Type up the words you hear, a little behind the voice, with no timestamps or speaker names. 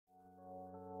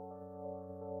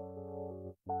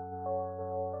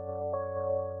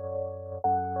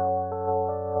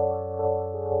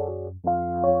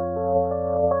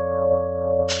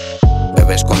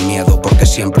bebes con miedo porque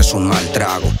siempre es un mal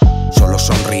trago. Solo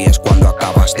sonríes cuando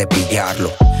acabas de pillarlo.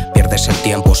 Pierdes el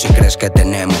tiempo si crees que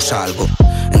tenemos algo.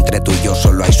 Entre tú y yo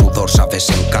solo hay sudor, sabes,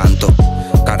 encanto.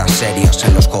 Caras serias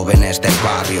en los jóvenes del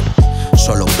barrio.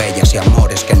 Solo bellas y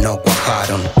amores que no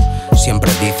cuajaron.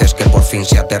 Siempre dices que por fin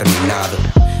se ha terminado,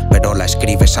 pero la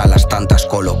escribes a las tantas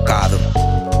colocado.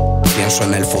 Pienso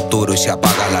en el futuro y se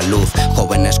apaga la luz.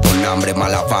 Jóvenes con hambre,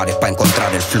 malabares pa'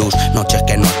 encontrar el flux. Noches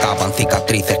que no acaban,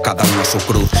 cicatrices, cada uno su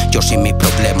cruz. Yo sin mis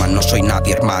problemas, no soy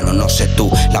nadie, hermano, no sé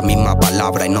tú. La misma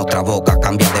palabra en otra boca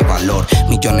cambia de valor.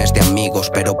 Millones de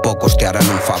amigos, pero pocos te harán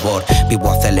un favor.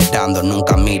 Vivo acelerando,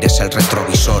 nunca mires el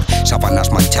retrovisor. Sábanas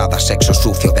manchadas, sexo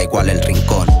sucio, da igual el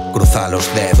rincón. Cruza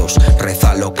los dedos,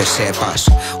 reza lo que sepas.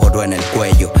 Oro en el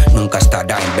cuello, nunca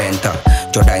estará en venta.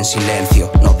 Llora en silencio,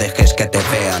 no dejes que te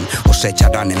vean. Os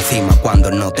echarán encima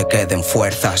cuando no te queden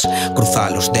fuerzas. Cruza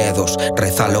los dedos,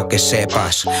 reza lo que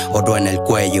sepas. Oro en el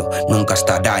cuello, nunca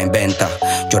estará en venta.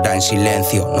 Llora en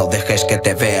silencio, no dejes que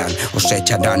te vean. Os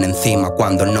echarán encima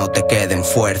cuando no te queden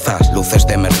fuerzas. Luces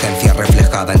de emergencia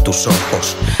reflejada en tus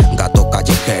ojos. Gato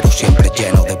callejero siempre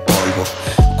lleno de polvo.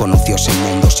 Conoció ese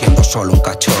mundo siendo solo un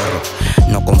cachorro.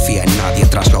 No confía en nadie,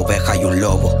 tras la oveja hay un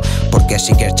lobo. ¿Por qué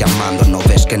sigues llamando? ¿No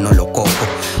ves que no lo cojo?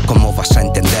 ¿Cómo vas a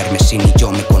entenderme si ni yo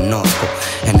me conozco?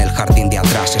 En el jardín de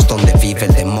atrás es donde vive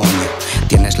el demonio.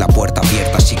 Tienes la puerta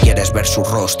abierta si quieres ver su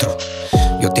rostro.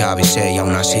 Yo te avisé y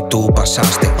aún así tú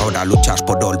pasaste. Ahora luchas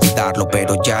por olvidarlo,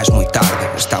 pero ya es muy tarde.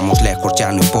 Estamos lejos,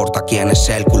 ya no importa quién es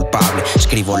el culpable.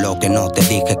 Escribo lo que no te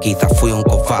dije, quizá fui un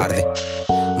cobarde.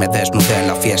 Me desnudé en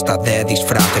la fiesta de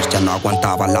disfraces. Ya no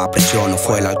aguantaba la presión o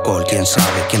fue el alcohol, quién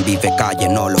sabe. Quien vive calle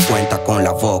no lo cuenta con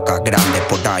la boca grande.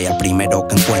 Por ahí al primero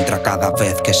que encuentra cada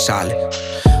vez que sale.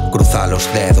 Cruza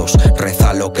los dedos,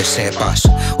 reza lo que sepas.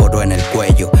 Oro en el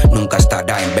cuello, nunca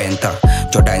estará en venta.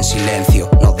 Llora en silencio,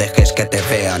 no dejes que te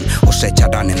vean. Os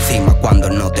echarán encima cuando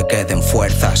no te queden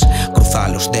fuerzas. Cruza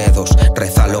los dedos,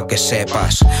 reza lo que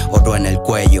sepas. Oro en el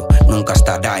cuello, nunca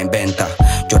estará en venta.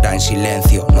 Llora en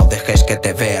silencio, no dejes que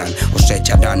te vean. Os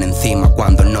echarán encima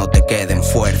cuando no te queden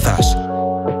fuerzas.